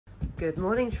Good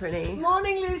morning, Trinny.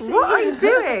 Morning, Lucy. What are you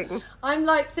doing? I'm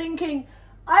like thinking,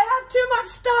 I have too much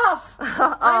stuff.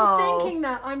 Oh. I'm thinking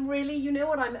that I'm really, you know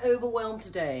what, I'm overwhelmed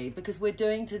today because we're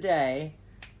doing today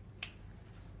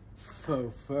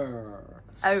Faux-Fur.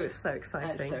 Oh, it's so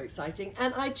exciting. It's so exciting.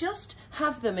 And I just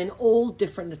have them in all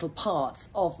different little parts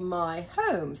of my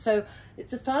home. So it's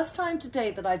the first time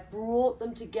today that I've brought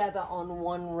them together on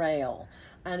one rail.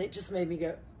 And it just made me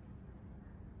go.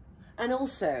 And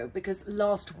also because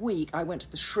last week I went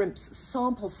to the Shrimps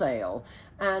sample sale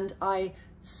and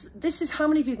this is how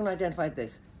many people can identify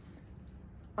this.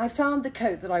 I found the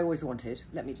coat that I always wanted.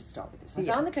 Let me just start with this. I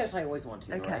found the coat I always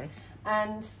wanted. Okay.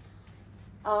 Right?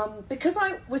 And because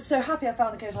I was so happy I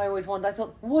found the coat I always wanted, I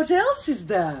thought, what else is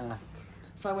there?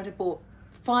 So I went and bought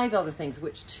 5 other things,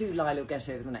 which 2 Lila will get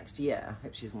over the next year. I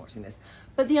hope she isn't watching this.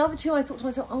 But the other 2, I thought to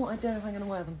myself, oh, I don't know if I'm going to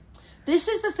wear them. This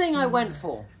is the thing I went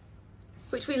for.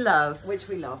 Which we love. Which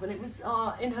we love. And it was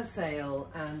in her sale,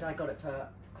 and I got it for,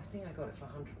 I think I got it for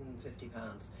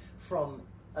 £150 from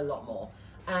a lot more.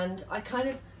 And I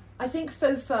think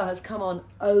Faux-Fur has come on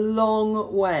a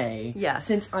long way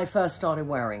since I first started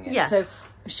wearing it. Yes. So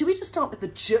should we just start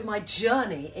with my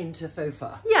journey into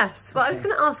Faux-Fur? Yes. Well, I was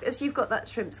going to ask, as you've got that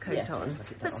Shrimps coat on,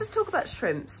 let's just talk about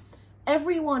Shrimps.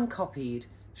 Everyone copied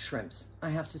Shrimps,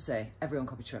 I have to say. Everyone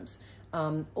copied Shrimps.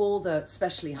 All the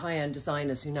especially high-end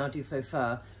designers who now do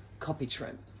Faux-Fur copied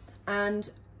Shrimp.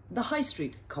 And the high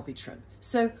street copied Shrimp.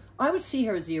 So I would see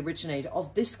her as the originator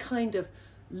of this kind of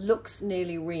looks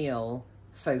nearly real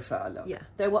Faux-Fur look. Yeah.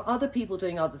 There were other people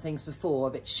doing other things before,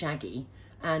 a bit shaggy,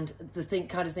 and the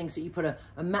kind of things that you put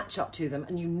a match up to them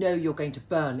and you know you're going to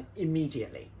burn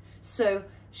immediately. So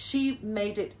she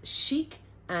made it chic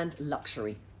and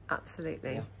luxury.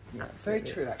 Absolutely. Yeah. Yeah, absolutely.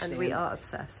 Very true, actually. And we are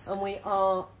obsessed. And we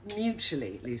are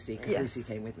mutually, Lucy, because Lucy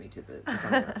came with me to the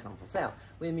designer sample sale.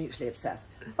 We're mutually obsessed.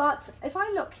 But if I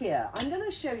look here, I'm going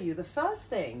to show you the first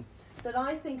thing that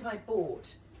I think I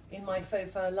bought in my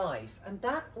Faux-Fur life, and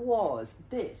that was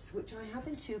this, which I have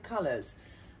in 2 colours.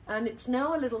 And it's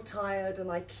now a little tired, and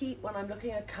when I'm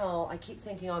looking at Carl, I keep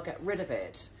thinking I'll get rid of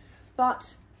it.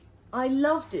 But I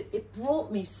loved it. It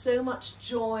brought me so much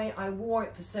joy. I wore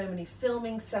it for so many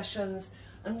filming sessions.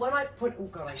 And when I put, oh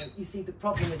God, you see, the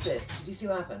problem is this. Did you see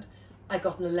what happened? I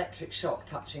got an electric shock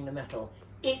touching the metal.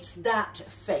 It's that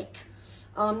fake.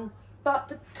 But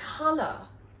the colour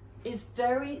is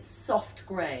very soft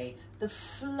grey. The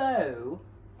flow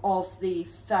of the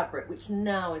fabric, which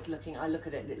now is looking, I look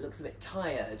at it and it looks a bit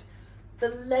tired. The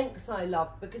length I love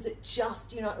because it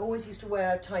just, you know, I always used to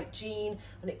wear a tight jean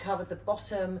and it covered the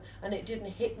bottom and it didn't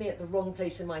hit me at the wrong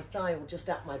place in my thigh or just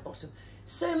at my bottom.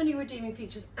 So many redeeming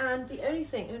features, and the only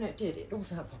thing, oh no, it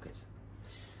also had pockets.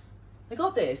 I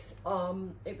got this,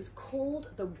 it was called,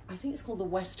 I think it's called the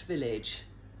West Village,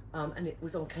 and it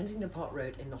was on Kensington Park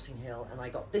Road in Notting Hill, and I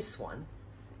got this one,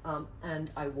 and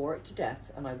I wore it to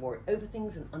death, and I wore it over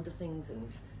things and under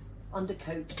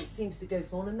coats. It seems to go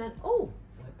on, and then, I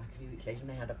went back a few weeks later and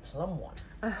they had a plum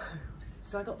one.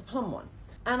 So I got the plum one.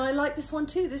 And I like this one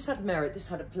too. This had merit, this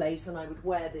had a place, and I would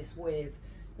wear this with,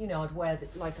 you know, I'd wear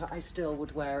it like I still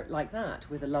would wear it like that,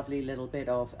 with a lovely little bit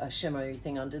of a shimmery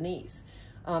thing underneath.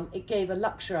 It gave a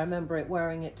luxury. I remember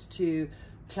wearing it to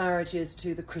Claridge's,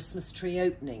 to the Christmas tree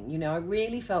opening. You know, I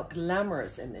really felt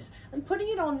glamorous in this. And putting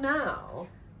it on now,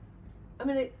 I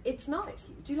mean, it's nice.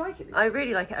 Do you like it? I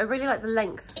really like it. I really like the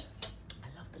length. I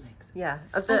love the length. Yeah,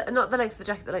 of not the length of the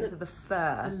jacket, the length of the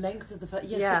fur. The length of the fur.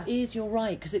 Yes, it is. You're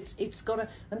right, because it's got a.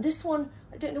 And this one,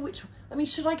 I don't know which. I mean,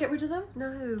 should I get rid of them?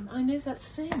 No. I know that's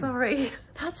the thing. Sorry.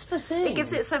 That's the thing. It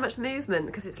gives it so much movement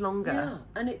because it's longer. Yeah,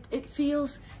 and it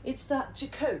feels, it's that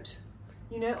jacote.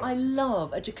 You know, I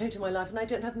love a jacote in my life, and I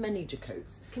don't have many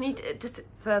jacotes. Can you just,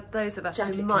 for those of us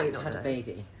who might not had know, a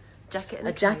baby. Jacket and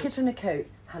a coat. Jacket and a coat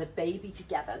had a baby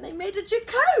together, and they made a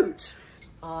jacote.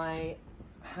 I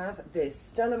have this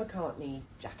Stella McCartney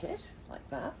jacket like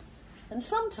that, and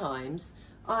sometimes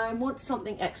I want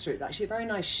something extra. It's actually a very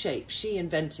nice shape. She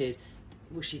invented,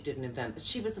 well, she didn't invent, but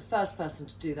she was the first person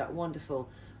to do that wonderful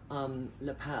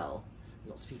lapel.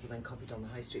 Lots of people then copied on the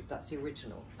high street. That's the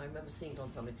original. I remember seeing it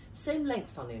on somebody. Same length,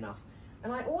 funnily enough.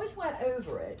 And I always wear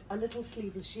over it a little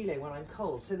sleeveless gilet when I'm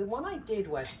cold. So the one I did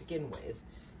wear to begin with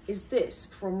is this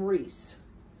from Reese.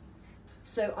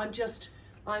 So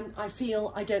I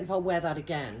feel, I don't know if I'll wear that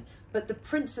again, but the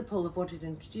principle of what it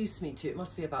introduced me to, it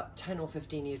must be about 10 or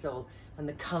 15 years old, and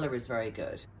the colour is very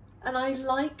good. And I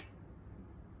like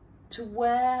to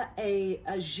wear a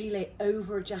gilet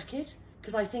over a jacket,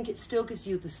 because I think it still gives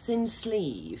you the thin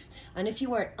sleeve, and if you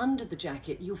wear it under the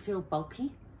jacket, you'll feel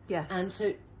bulky. Yes. And so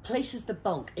it places the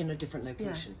bulk in a different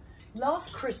location. Yeah.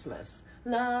 Last Christmas,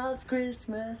 Last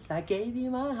Christmas I gave you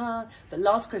my heart. But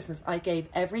last Christmas I gave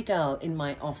every girl in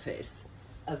my office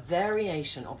a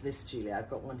variation of this, Julia. I've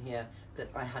got one here that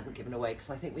I hadn't given away because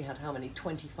I think we had how many?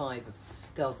 25 of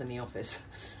girls in the office.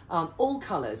 All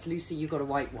colours. Lucy, you got a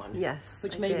white one. Yes,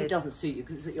 which I maybe did. Doesn't suit you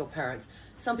because it's at your parents'.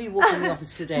 Some people walk in the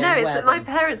office today No, and it's wear at my them.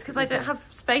 parents because I don't have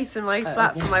space in my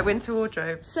flat for my winter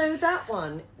wardrobe. So that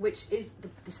one, which is,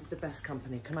 this is the best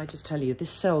company. Can I just tell you, this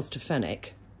sells to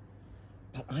Fenwick.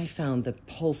 But I found the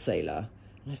wholesaler,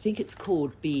 and I think it's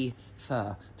called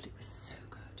Faux-Fur, but it was so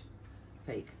good.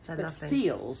 Fake. They're but lovely.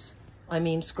 Feels, I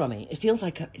mean, scrummy. It feels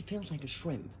like a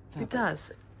shrimp fabric. It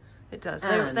does. It does.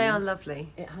 And They are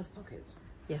lovely. It has pockets.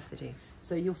 Yes, they do.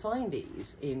 So you'll find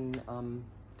these in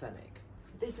Fenwick.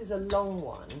 This is a long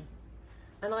one,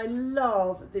 and I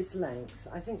love this length.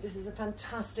 I think this is a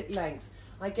fantastic length.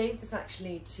 I gave this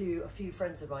actually to a few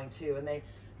friends of mine too, and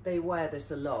they wear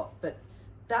this a lot, but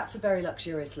that's a very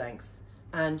luxurious length,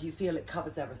 and you feel it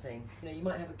covers everything. You know, you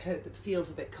might have a coat that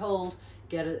feels a bit cold,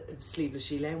 get a sleeveless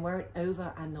gilet and wear it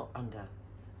over and not under.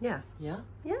 Yeah. Yeah?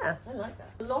 Yeah. I like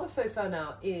that. A lot of faux fur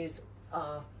now is,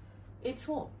 it's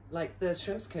warm. Like the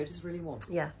shrimp's coat is really warm.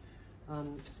 Yeah.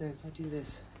 So if I do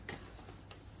this,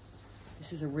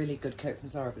 this is a really good coat from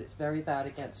Zara, but it's very bad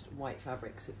against white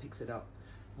fabrics. It picks it up.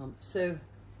 So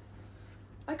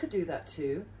I could do that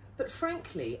too. But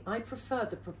frankly, I prefer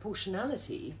the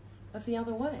proportionality of the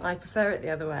other way. I prefer it the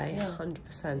other way, Yeah.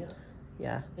 100%.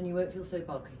 Yeah. And you won't feel so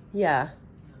bulky. Yeah.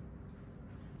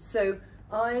 So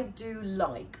I do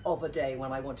like, of a day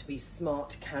when I want to be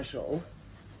smart casual,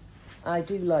 I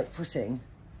do like putting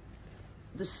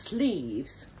the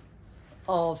sleeves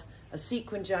of a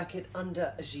sequin jacket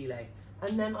under a gilet.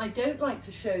 And then I don't like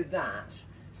to show that.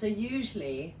 So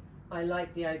usually I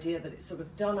like the idea that it's sort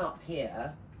of done up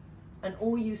here and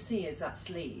all you see is that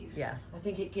sleeve. Yeah. I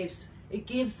think it gives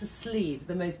the sleeve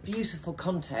the most beautiful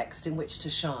context in which to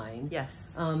shine.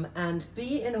 Yes. And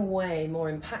be in a way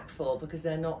more impactful because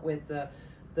they're not with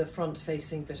the front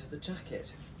facing bit of the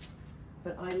jacket.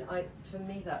 But for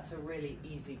me that's a really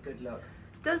easy, good look.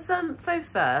 Does faux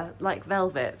fur, like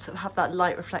velvet, sort of have that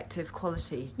light reflective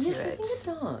quality to Yes, it? I think it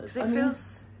does. It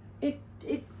feels...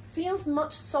 It feels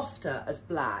much softer as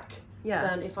black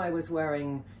than if I was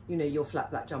wearing, you know, your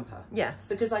flat black jumper. Yes.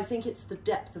 Because I think it's the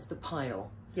depth of the pile.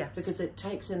 Yes. Because it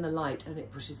takes in the light and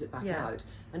it pushes it back out.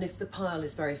 And if the pile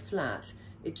is very flat,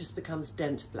 it just becomes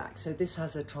dense black. So this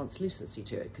has a translucency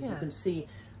to it because you can see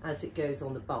as it goes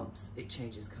on the bumps, it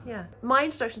changes colour. Yeah. My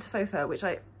introduction to faux fur, which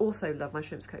I also love my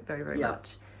shrimp's coat very, very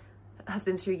much, has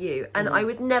been through you. And I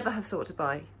would never have thought to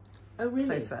buy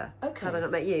faux fur had I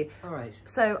not met you. All right.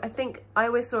 So I think I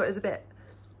always saw it as a bit...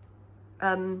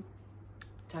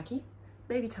 tacky?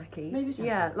 Maybe tacky. Maybe tacky.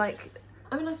 Yeah, like...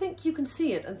 I mean, I think you can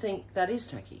see it and think that is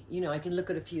tacky. You know, I can look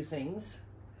at a few things,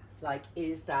 like,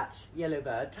 is that yellow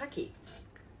bird tacky?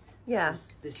 Yeah.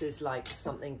 This is like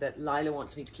something that Lila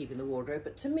wants me to keep in the wardrobe,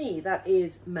 but to me, that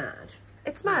is mad.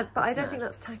 It's mad, but I don't mad. think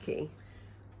that's tacky.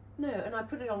 No, and I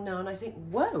put it on now and I think,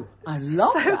 whoa, I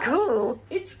love that. So cool.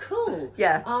 It's cool.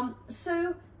 Yeah.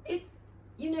 So it,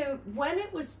 you know, when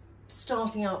it was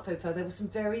starting out faux fur, there were some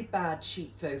very bad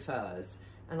cheap faux furs.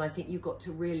 And I think you've got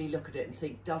to really look at it and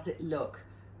think, does it look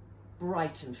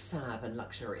bright and fab and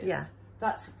luxurious? Yeah.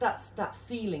 That's that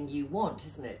feeling you want,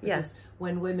 isn't it? Yeah. Because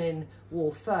when women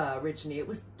wore fur originally, it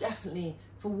was definitely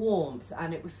for warmth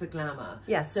and it was for glamour.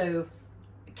 Yes. So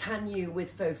can you,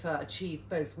 with faux fur, achieve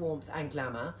both warmth and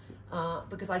glamour?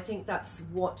 Because I think that's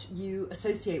what you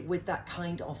associate with that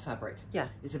kind of fabric. Yeah.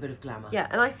 Is a bit of glamour. Yeah,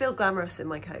 and I feel glamorous in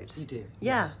my coat. You do?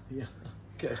 Yeah. Yeah.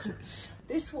 Good.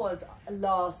 This was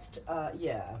last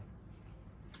year.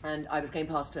 And I was going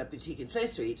past a boutique in Slow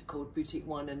Street called Boutique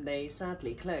One, and they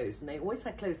sadly closed. And they always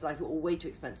had clothes that I thought were way too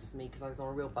expensive for me because I was on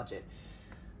a real budget.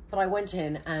 But I went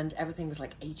in and everything was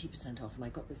like 80% off, and I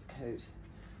got this coat.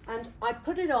 And I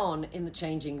put it on in the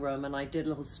changing room, and I did a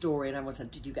little story, and everyone said,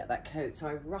 "Did you get that coat?" So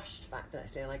I rushed back the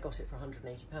next day, and I got it for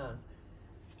 £180. It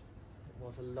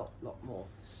was a lot more.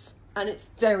 And it's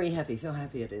very heavy. Feel how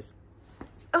heavy it is.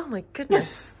 Oh my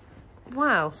goodness.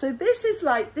 Wow. So this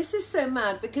is so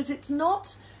mad because it's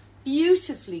not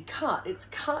beautifully cut. It's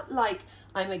cut like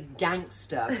I'm a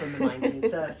gangster from the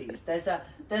 1930s.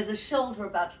 There's a shoulder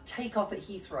about to take off at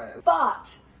Heathrow,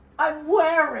 but I'm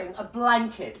wearing a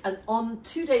blanket. And on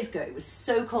 2 days ago, it was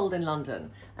so cold in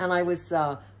London, and I was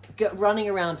running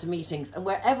around to meetings, and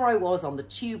wherever I was, on the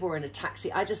tube or in a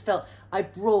taxi, I just felt I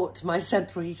brought my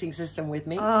central heating system with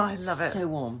me. Oh, I love it. So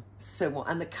warm, so warm.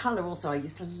 And the colour also, I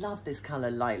used to love this colour,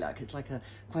 lilac. It's like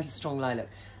quite a strong lilac.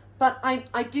 But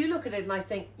I do look at it and I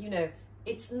think, you know,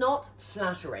 it's not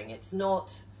flattering. It's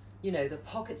not you know, the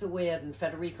pockets are weird, and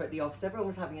Federica at the office, everyone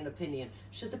was having an opinion.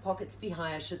 Should the pockets be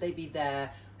higher? Should they be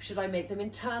there? Should I make them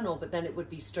internal, but then it would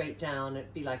be straight down?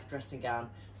 It'd be like a dressing gown.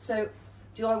 So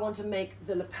do I want to make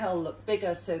the lapel look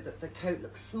bigger so that the coat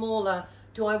looks smaller?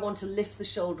 Do I want to lift the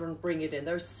shoulder and bring it in?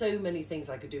 There are so many things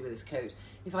I could do with this coat.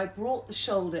 If I brought the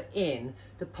shoulder in,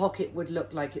 the pocket would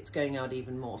look like it's going out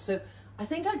even more. So I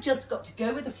think I just got to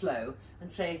go with the flow and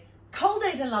say, cold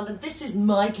days in London, this is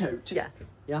my coat. Yeah.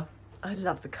 Yeah? I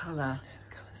love the colour.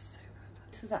 The colour's so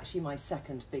good. This was actually my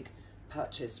second big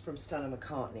purchase from Stella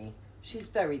McCartney. She's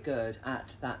very good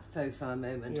at that faux fur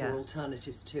moment or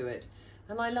alternatives to it.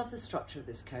 And I love the structure of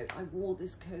this coat. I wore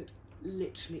this coat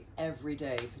literally every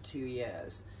day for 2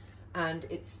 years. And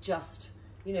it's just,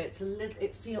 you know, it's a little,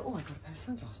 it feels, oh, I got a pair of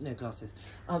sunglasses, no glasses.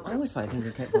 I always find things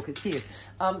in coat pockets, do you?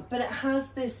 But it has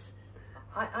this,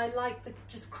 I like the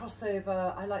just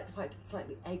crossover. I like the fact it's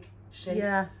slightly egg shaped.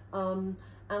 Yeah. And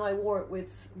I wore it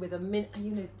with a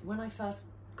you know, when I first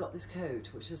got this coat,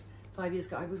 which was 5 years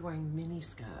ago, I was wearing mini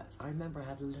skirts. I remember I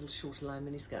had a little shorter line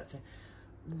mini skirt. So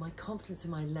my confidence in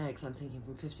my legs, I'm thinking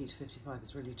from 50 to 55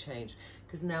 has really changed,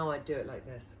 because now I do it like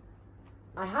this.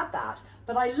 I had that,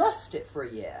 but I lost it for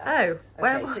a year. Oh,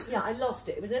 where was it? Yeah, I lost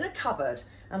it. It was in a cupboard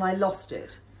and I lost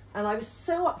it. And I was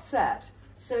so upset.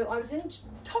 So I was in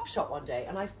Topshop one day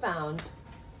and I found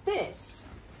this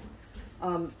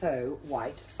faux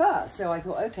white fur. So I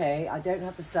thought, okay, I don't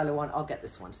have the Stella one, I'll get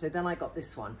this one. So then I got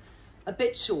this one, a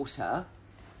bit shorter,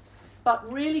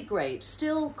 but really great,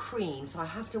 still cream, so I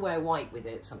have to wear white with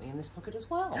it. Something in this pocket as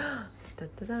well. Da,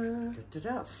 da, da. Da, da,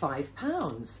 da.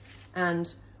 £5.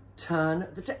 And turn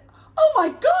the oh my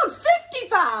god,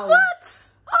 £50!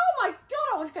 What? Oh my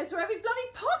god, I want to go through every bloody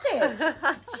pocket.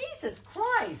 Jesus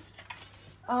Christ.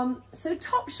 So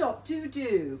Topshop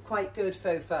do quite good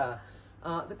faux fur.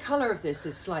 The colour of this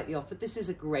is slightly off, but this is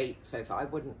a great faux fur. I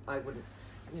wouldn't,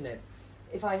 you know,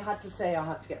 if I had to say, I'll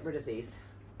have to get rid of these.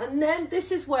 And then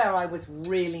this is where I was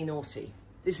really naughty.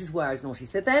 This is where I was naughty.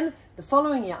 So then the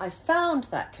following year, I found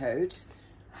that coat,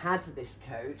 had this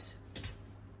coat,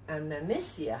 and then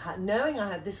this year, knowing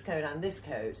I had this coat and this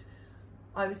coat,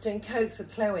 I was doing coats for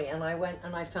Chloe, and I went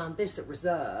and I found this at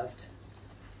Reserved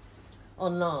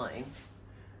online.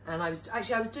 And I was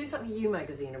doing something You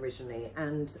magazine originally,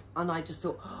 and I just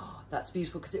thought, oh, that's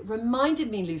beautiful, because it reminded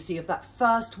me, Lucy, of that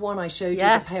first one I showed you,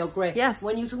 the pale grey. Yes.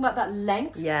 When you were talking about that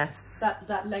length. Yes.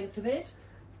 That length of it.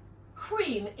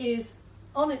 Cream is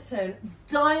on its own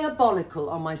diabolical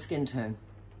on my skin tone,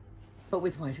 but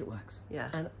with white it works. Yeah.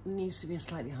 And it needs to be a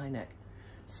slightly high neck.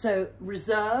 So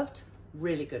Reserved,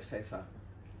 really good faux fur.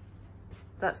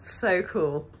 That's so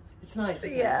cool. It's nice,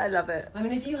 isn't Yeah, it? I love it. I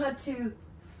mean, if you had to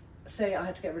say I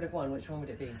had to get rid of one, which one would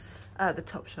it be? The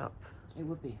Topshop. It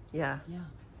would be. Yeah. Yeah.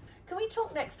 Can we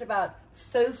talk next about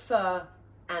faux fur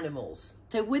animals?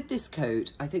 So with this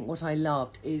coat, I think what I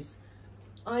loved is,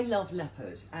 I love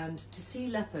leopard, and to see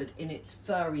leopard in its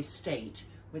furry state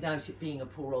without it being a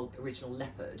poor old original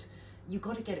leopard, you've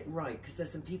got to get it right, because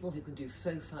there's some people who can do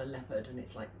faux fur leopard and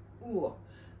it's like, ooh.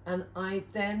 And I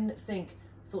then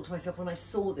thought to myself, when I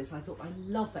saw this, I thought, I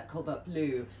love that cobalt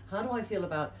blue. How do I feel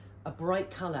about a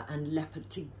bright colour and leopard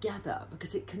together?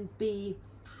 Because it can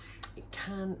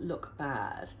look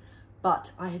bad.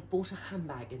 But I had bought a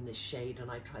handbag in this shade,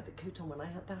 and I tried the coat on when I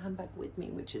had the handbag with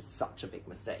me, which is such a big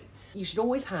mistake. You should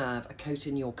always have a coat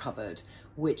in your cupboard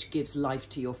which gives life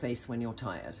to your face when you're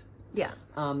tired. Yeah.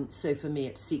 So for me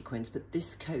it's sequins, but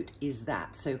this coat is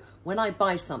that. So when I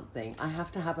buy something, I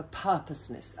have to have a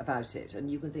purposeness about it. And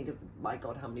you can think of, my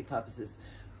God, how many purposenesses.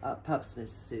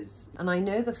 And I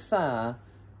know the fur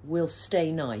will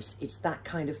stay nice. It's that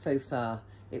kind of faux fur.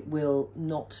 It will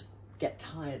not get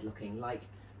tired looking, like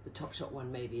the Topshop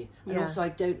one maybe. And also I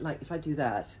don't like, if I do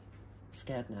that, I'm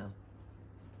scared now.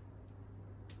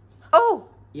 Oh!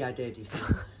 Yeah, I did, you see.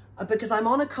 Because I'm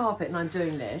on a carpet and I'm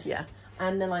doing this. Yeah.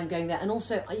 And then I'm going there. And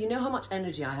also, you know how much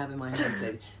energy I have in my hands,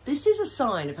 lady? This is a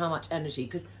sign of how much energy,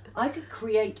 because I could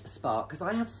create a spark, because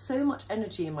I have so much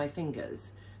energy in my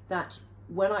fingers that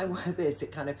when I wear this,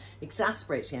 it kind of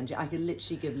exasperates the energy. I could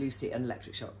literally give Lucy an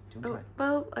electric shock. Do you want to try?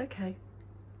 Well, okay.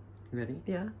 You ready?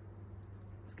 Yeah.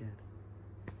 Scared?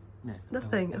 No.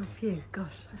 Nothing. Oh, okay. Oh, phew.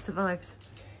 Gosh, I survived.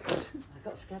 I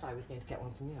got scared I was going to get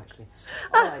one from you, actually.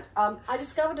 All right. I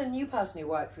discovered a new person who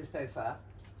works with faux fur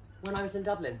when I was in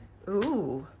Dublin.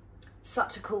 Ooh.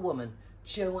 Such a cool woman.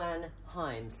 Joanne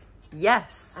Hynes.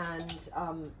 Yes.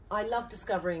 And I love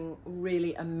discovering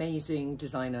really amazing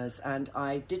designers, and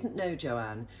I didn't know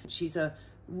Joanne. She's a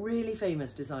really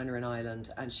famous designer in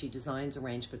Ireland, and she designs a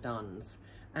range for Duns,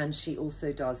 and she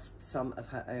also does some of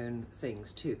her own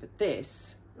things too. But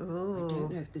this, ooh. I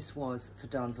don't know if this was for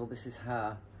Duns or this is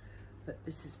her. But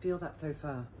this is, feel that faux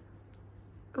fur.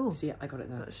 Oh, see, I got it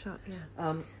there. Got a shot, yeah.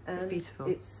 And it's beautiful.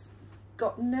 It's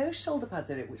got no shoulder pads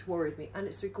in it, which worried me, and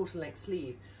it's 3/4 length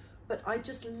sleeve. But I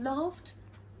just loved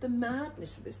the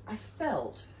madness of this. I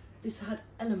felt this had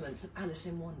elements of Alice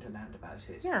in Wonderland about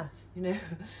it. Yeah. You know,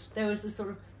 there was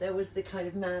the kind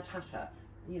of Mad Hatter.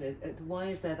 You know, why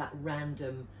is there that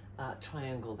random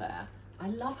triangle there? I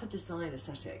love her design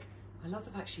aesthetic. I love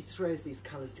the fact she throws these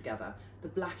colours together. The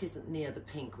black isn't near the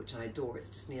pink, which I adore, it's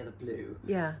just near the blue.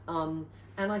 Yeah.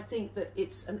 And I think that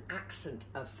it's an accent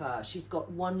of fur. She's got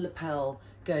one lapel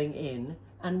going in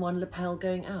and one lapel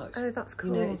going out. Oh, that's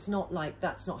cool. You know, it's not like,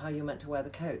 that's not how you're meant to wear the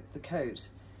coat. The coat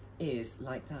is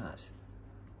like that.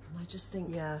 And I just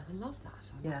think, yeah, I love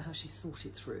that. I love how she's thought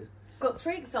it through. Got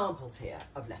 3 examples here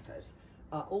of leopard,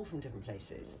 all from different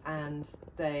places. And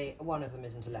one of them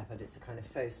isn't a leopard, it's a kind of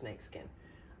faux snakeskin.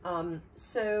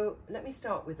 So let me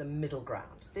start with the middle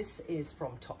ground. This is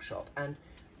from Topshop, and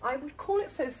I would call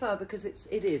it faux fur because it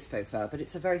is faux fur, but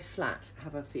it's a very flat,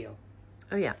 have a feel.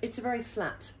 Oh yeah. It's a very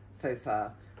flat faux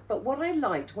fur. But what I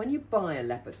liked, when you buy a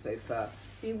leopard faux fur,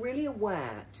 be really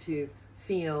aware to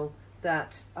feel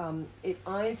that it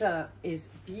either is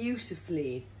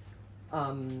beautifully,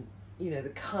 you know, the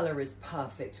colour is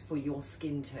perfect for your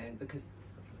skin tone, because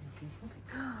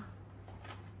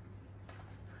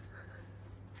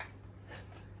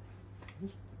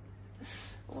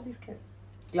all these kids.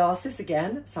 Glasses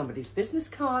again, somebody's business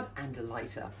card, and a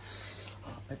lighter.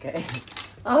 Okay.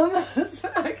 So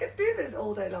I could do this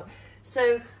all day long.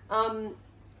 So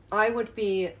I would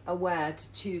be aware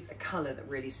to choose a colour that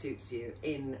really suits you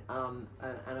in an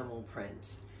animal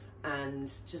print,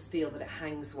 and just feel that it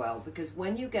hangs well, because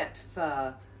when you get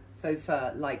faux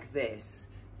fur like this,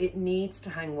 it needs to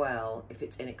hang well if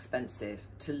it's inexpensive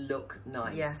to look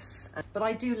nice. Yes. But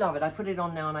I do love it. I put it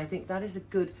on now, and I think that is a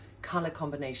good colour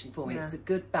combination for me. Yeah. It's a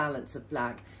good balance of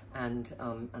black and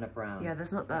a brown. Yeah,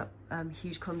 there's not that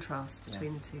huge contrast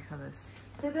between the 2 colours.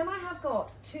 So then I have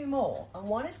got 2 more, and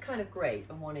one is kind of great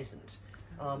and one isn't.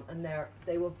 And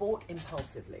they were bought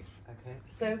impulsively. Okay.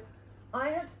 So I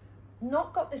had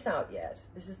not got this out yet.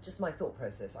 This is just my thought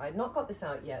process. I had not got this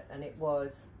out yet, and it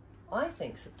was, I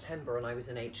think, September, and I was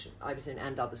in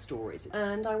And Other Stories.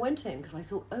 And I went in because I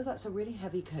thought, oh, that's a really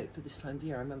heavy coat for this time of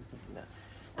year. I remember thinking that.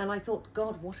 And I thought,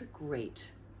 God, what a great,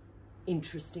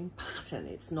 interesting pattern.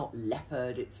 It's not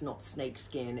leopard, it's not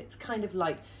snakeskin. It's kind of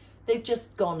like they've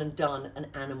just gone and done an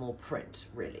animal print,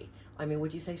 really. I mean,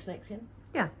 would you say snakeskin?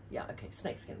 Yeah. Yeah, okay,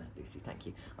 snakeskin then, Lucy, thank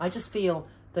you. I just feel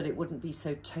that it wouldn't be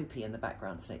so taupey in the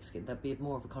background, snakeskin. There'd be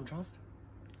more of a contrast.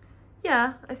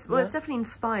 Yeah, it's definitely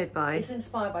inspired by... It's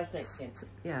inspired by snakeskin.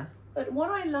 Yeah. But what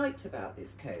I liked about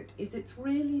this coat is it's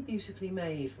really beautifully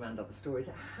made from And Other Stories.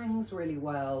 It hangs really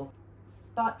well,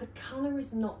 but the colour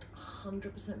is not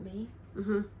 100% me.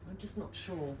 I'm just not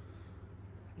sure.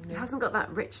 You know? It hasn't got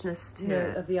that richness to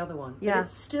it. Of the other one. Yeah.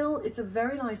 But it's a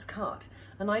very nice cut.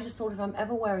 And I just thought if I'm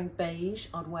ever wearing beige,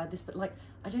 I'd wear this, but like,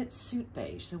 I don't suit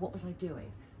beige, so what was I doing?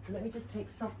 So let me just take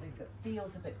something that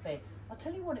feels a bit beige. I'll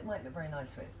tell you what it might look very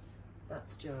nice with.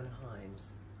 That's Joanne Hynes.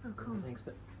 Oh, cool. Things,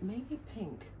 but maybe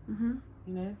pink. You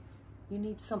know, you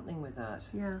need something with that.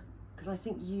 Yeah. Because I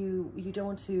think you don't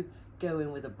want to go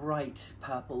in with a bright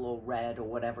purple or red or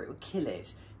whatever. It would kill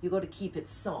it. You've got to keep it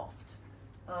soft.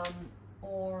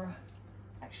 Or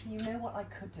actually, you know what I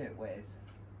could do it with?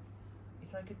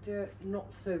 Is I could do it not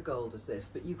so gold as this,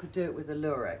 but you could do it with a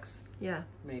Lurex. Yeah.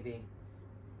 Maybe.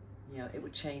 Yeah, it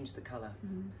would change the colour.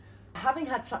 Having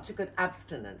had such a good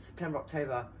abstinence, September,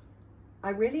 October,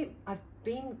 I went a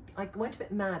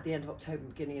bit mad the end of October,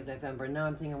 beginning of November, and now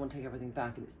I'm thinking I want to take everything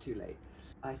back, and it's too late.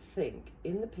 I think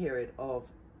in the period of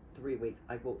 3 weeks,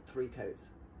 I bought 3 coats.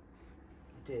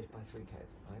 I did buy 3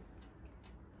 coats, right?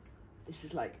 This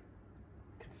is like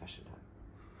confession time.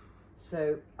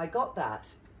 So I got that.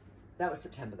 That was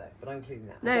September though, but I'm including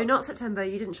that. No, not September.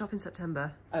 You didn't shop in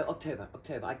September. Oh, October.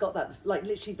 I got that, like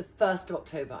literally the 1st of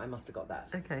October, I must have got that.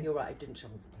 Okay. You're right, I didn't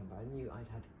shop in September. I knew I'd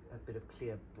had a bit of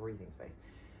clear breathing space.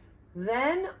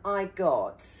 Then I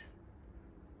got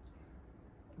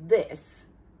this,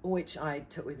 which I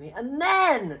took with me. And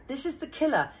then, this is the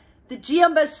killer. The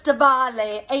Giamba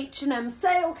Stivale H&M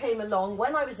sale came along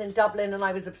when I was in Dublin, and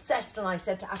I was obsessed, and I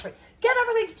said to Afri, get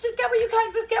everything, just get what you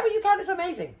can, just get what you can, it's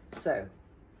amazing. So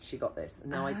she got this,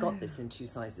 and now I got this in 2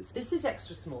 sizes. This is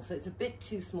extra small, so it's a bit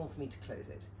too small for me to close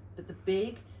it. But the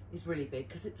big is really big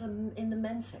because it's in the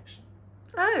men's section.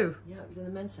 Oh. Yeah, it was in the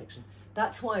men's section.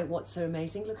 That's why what's so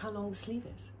amazing, look how long the sleeve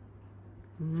is.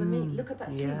 For me, look at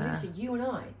that sleeve, Lucy, you and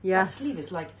I. Yes. That sleeve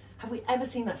is like, have we ever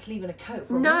seen that sleeve in a coat?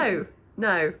 No,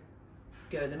 no.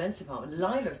 Go in the men's department.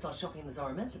 Lila started shopping in the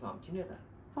Zara men's department. Do you know that?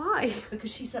 Why?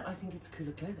 Because she said, I think it's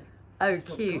cooler clothing. Oh,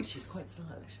 thought, cute. God, she's quite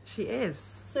stylish. She is.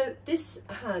 So this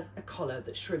has a collar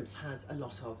that Shrimps has a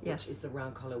lot of, yes. which is the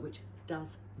round collar, which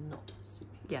does not suit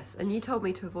me. Yes, and you told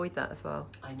me to avoid that as well.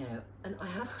 I know, and I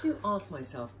have to ask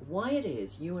myself why it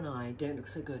is you and I don't look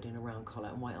so good in a round collar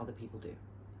and why other people do.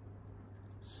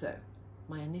 So,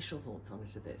 my initial thoughts on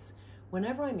it are this.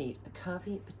 Whenever I meet a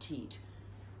curvy, petite,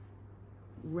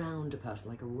 rounder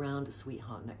person, like a rounder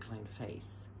sweetheart neckline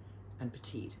face, and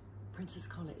petite, princess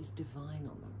collar is divine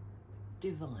on them.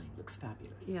 Divine, looks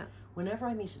fabulous. Yeah. Whenever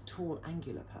I meet a tall,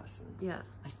 angular person, yeah,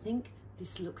 I think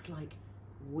this looks like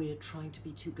we're trying to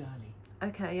be too girly.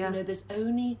 Okay, yeah. You know, there's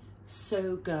only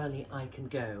so girly I can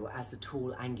go as a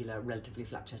tall, angular, relatively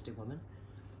flat-chested woman.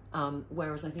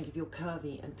 Whereas I think if you're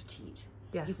curvy and petite,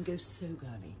 yes, you can go so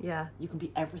girly. Yeah. You can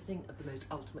be everything of the most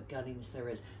ultimate girliness there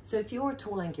is. So if you're a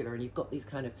tall, angular, and you've got these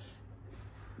kind of,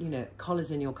 you know,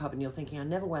 collars in your cupboard, and you're thinking, I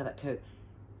never wear that coat,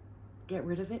 get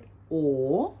rid of it,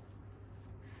 or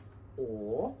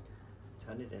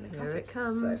turn it in a cut. Here it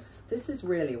comes. So this is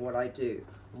really what I do,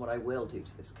 and what I will do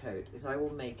to this coat is I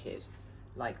will make it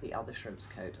like the other Shrimps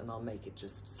coat, and I'll make it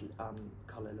just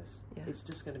collarless. Yeah. It's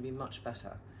just going to be much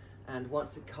better. And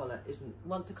once the collar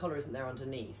isn't there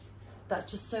underneath, that's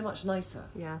just so much nicer.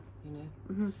 Yeah. You know.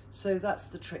 Mm-hmm. So that's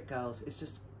the trick, girls. Is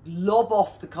just lob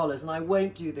off the collars, and I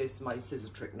won't do this my scissor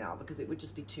trick now because it would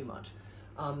just be too much.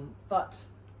 But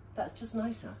that's just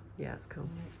nicer. Yeah, it's cool.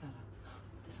 It's better.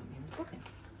 There's something in the pocket.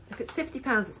 If it's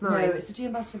 £50, it's mine. No, it's a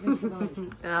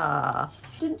Giambattista. Ah.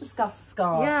 Didn't discuss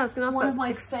scarves. Yeah, I was going to ask one about of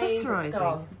my favourite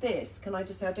scarves. This, can I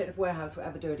just say, I don't know if Warehouse will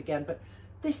ever do it again, but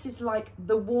this is like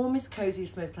the warmest,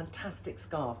 coziest, most fantastic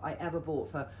scarf I ever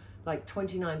bought for like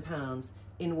 £29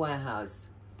 in Warehouse.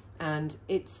 And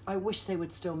it's, I wish they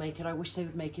would still make it. I wish they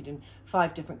would make it in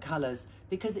 5 different colours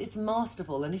because it's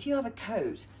masterful. And if you have a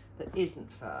coat that isn't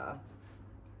fur,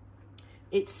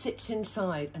 it sits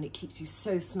inside and it keeps you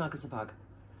so snug as a bug.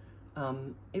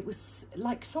 It was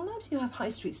like, sometimes you have high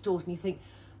street stores and you think,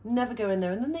 never go in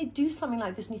there. And then they do something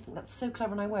like this and you think, that's so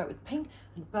clever. And I wear it with pink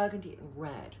and burgundy and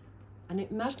red. And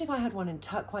imagine if I had one in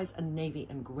turquoise and navy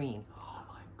and green. Oh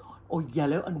my God. Or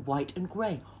yellow and white and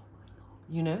grey. Oh my God.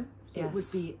 You know,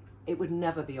 yes. It would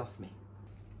never be off me.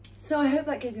 So I hope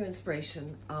that gave you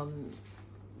inspiration,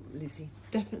 Lucy.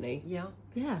 Definitely. Yeah?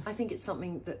 Yeah. I think it's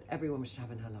something that every woman should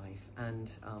have in her life.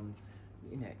 And,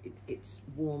 you know, it's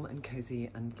warm and cozy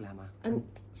and glamour. And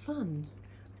fun.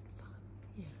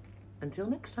 Yeah. Until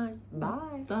next time.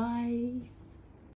 Bye. Bye.